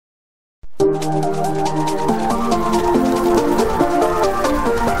Hi,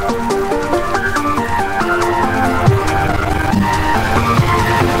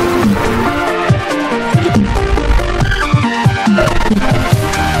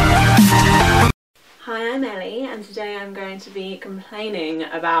 I'm Ellie, and today I'm going to be complaining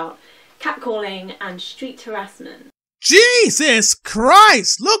about catcalling and street harassment. Jesus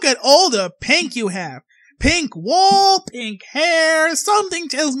Christ! Look at all the pink you have! Pink wall, pink hair, something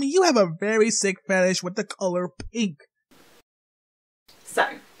tells me you have a very sick fetish with the color pink. So,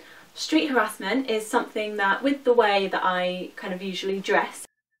 street harassment is something that, with the way that I kind of usually dress.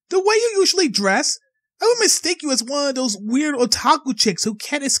 The way you usually dress? I would mistake you as one of those weird otaku chicks who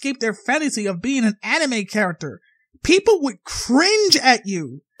can't escape their fantasy of being an anime character. People would cringe at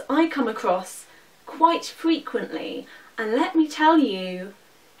you. I come across quite frequently, and let me tell you,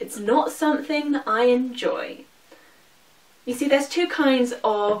 it's not something that I enjoy. You see, there's two kinds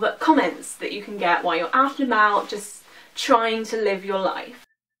of comments that you can get while you're out and about just trying to live your life.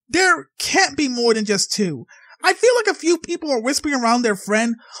 There can't be more than just two. I feel like a few people are whispering around their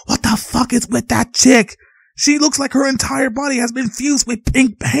friend, "What the fuck is with that chick? She looks like her entire body has been fused with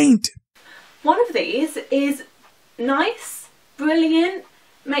pink paint." One of these is nice, brilliant,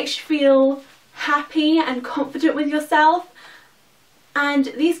 makes you feel happy and confident with yourself. And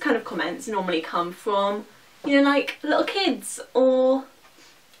these kind of comments normally come from, you know, like little kids or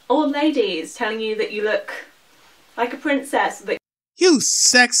old ladies telling you that you look like a princess, that You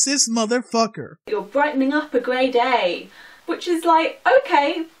sexist motherfucker. you're brightening up a grey day, which is like,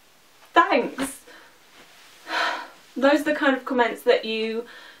 okay, thanks. Those are the kind of comments that you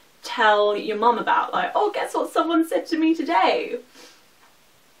tell your mum about, like, oh, guess what someone said to me today?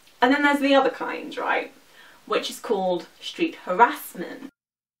 And then there's the other kind, right? Which is called street harassment.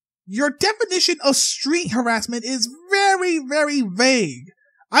 Your definition of street harassment is very, very vague.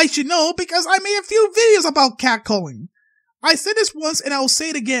 I should know because I made a few videos about catcalling. I said this once and I will say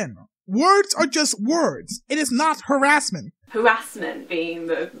it again. Words are just words. It is not harassment. Harassment being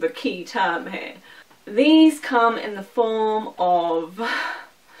the key term here. These come in the form of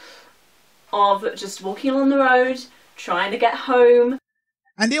just walking along the road, trying to get home.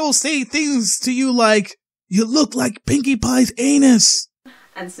 And they will say things to you like, "You look like Pinkie Pie's anus."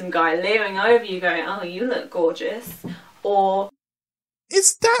 And some guy leering over you going, oh, you look gorgeous. Or,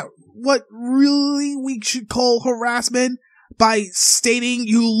 Is that what really we should call harassment? By stating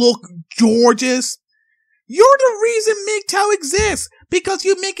you look gorgeous? You're the reason MGTOW exists, because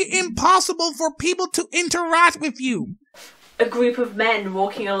you make it impossible for people to interact with you. a group of men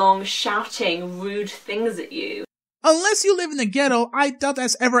walking along shouting rude things at you. Unless you live in the ghetto, I doubt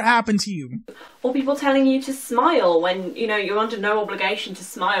that's ever happened to you. Or people telling you to smile when, you know, you're under no obligation to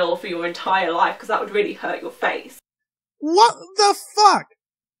smile for your entire life because that would really hurt your face. What the fuck?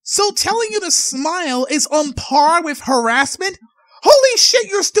 So telling you to smile is on par with harassment? Holy shit,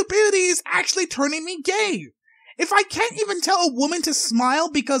 your stupidity is actually turning me gay. If I can't even tell a woman to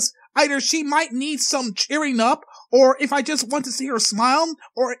smile because either she might need some cheering up, or if I just want to see her smile,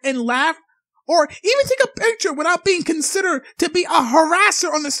 and laugh, or even take a picture without being considered to be a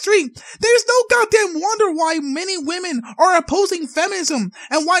harasser on the street, there's no goddamn wonder why many women are opposing feminism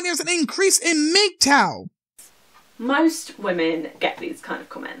and why there's an increase in MGTOW. Most women get these kind of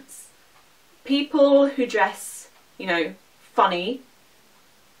comments. People who dress, you know, funny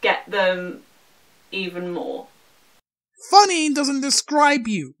get them even more. Funny doesn't describe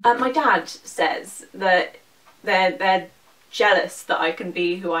you. My dad says that they're jealous that I can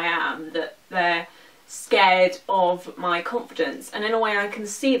be who I am, that they're scared of my confidence, and in a way I can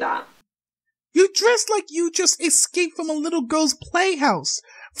see that. You dress like you just escaped from a little girl's playhouse.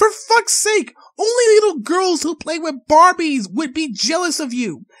 For fuck's sake, only little girls who play with Barbies would be jealous of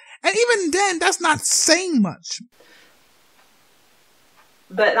you. And even then, that's not saying much.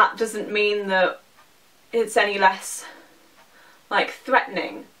 But that doesn't mean that it's any less, like,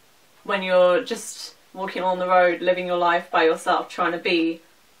 threatening when you're just walking along the road, living your life by yourself, trying to be,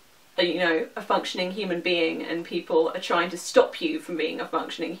 a functioning human being, and people are trying to stop you from being a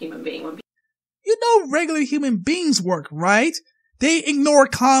functioning human being. You know regular human beings work, right? They ignore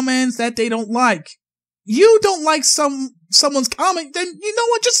comments that they don't like. You don't like someone's comment, then you know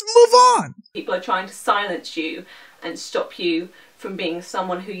what, just move on. People are trying to silence you and stop you from being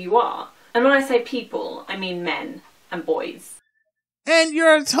someone who you are. And when I say people, I mean men and boys. And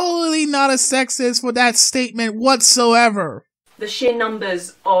you're totally not a sexist for that statement whatsoever. The sheer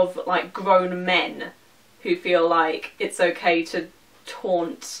numbers of, like, grown men who feel like it's okay to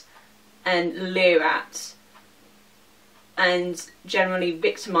taunt and leer at and generally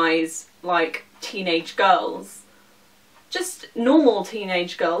victimise, like, teenage girls just normal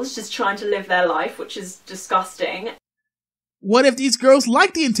teenage girls just trying to live their life, which is disgusting. What if these girls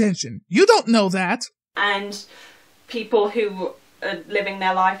like the intention? You don't know that. And people who are living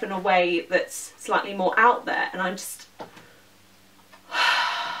their life in a way that's slightly more out there, and I'm just...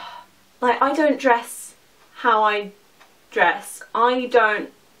 like, I don't dress how I dress. I don't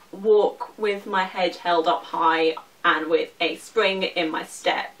walk with my head held up high and with a spring in my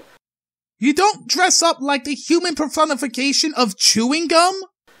step. You don't dress up like the human personification of chewing gum?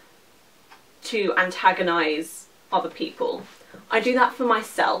 To antagonize other people. I do that for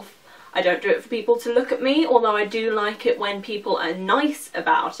myself. I don't do it for people to look at me, although I do like it when people are nice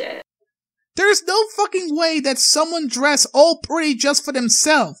about it. There's no fucking way that someone dress all pretty just for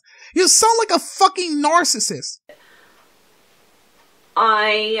themselves. You sound like a fucking narcissist.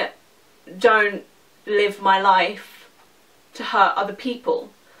 I don't live my life to hurt other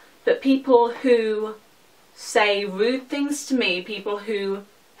people. But people who say rude things to me, people who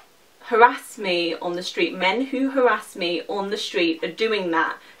harass me on the street, men who harass me on the street are doing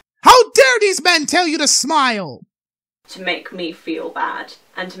that. How dare these men tell you to smile? To make me feel bad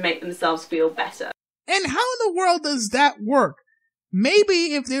and to make themselves feel better. And how in the world does that work?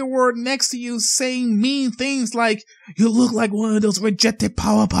 Maybe if they were next to you saying mean things like, you look like one of those rejected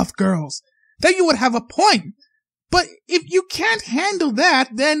Powerpuff Girls, then you would have a point. But if you can't handle that,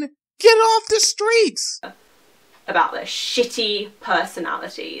 then get off the streets. About their shitty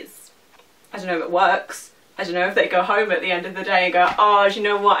personalities. I don't know if it works. I don't know if they go home at the end of the day and go, oh, do you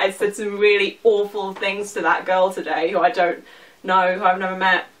know what? I said some really awful things to that girl today who I don't know, who I've never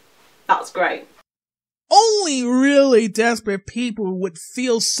met. That's great. Only really desperate people would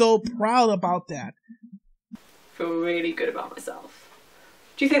feel so proud about that. Feel really good about myself.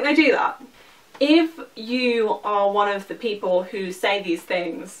 Do you think they do that? If you are one of the people who say these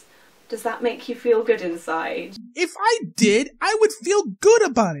things, does that make you feel good inside? If I did, I would feel good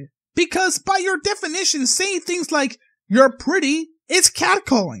about it. Because by your definition, saying things like, you're pretty, is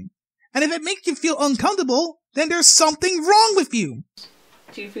catcalling. And if it makes you feel uncomfortable, then there's something wrong with you.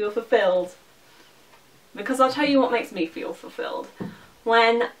 Do you feel fulfilled? Because I'll tell you what makes me feel fulfilled.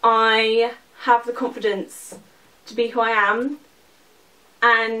 When I have the confidence to be who I am,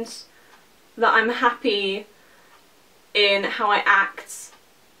 and that I'm happy in how I act,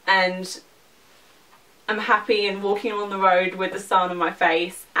 and I'm happy in walking on the road with the sun on my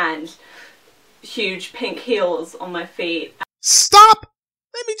face and huge pink heels on my feet. Stop!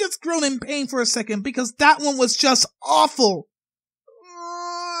 Let me just groan in pain for a second because that one was just awful.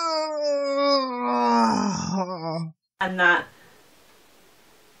 And that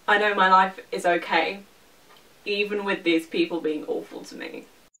I know my life is okay, even with these people being awful to me.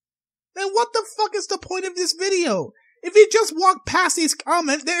 Then what the fuck is the point of this video? If you just walk past these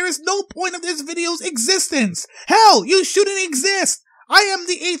comments, there is no point of this video's existence. Hell, you shouldn't exist. I am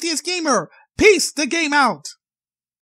the Atheist Gamer. Peace the game out.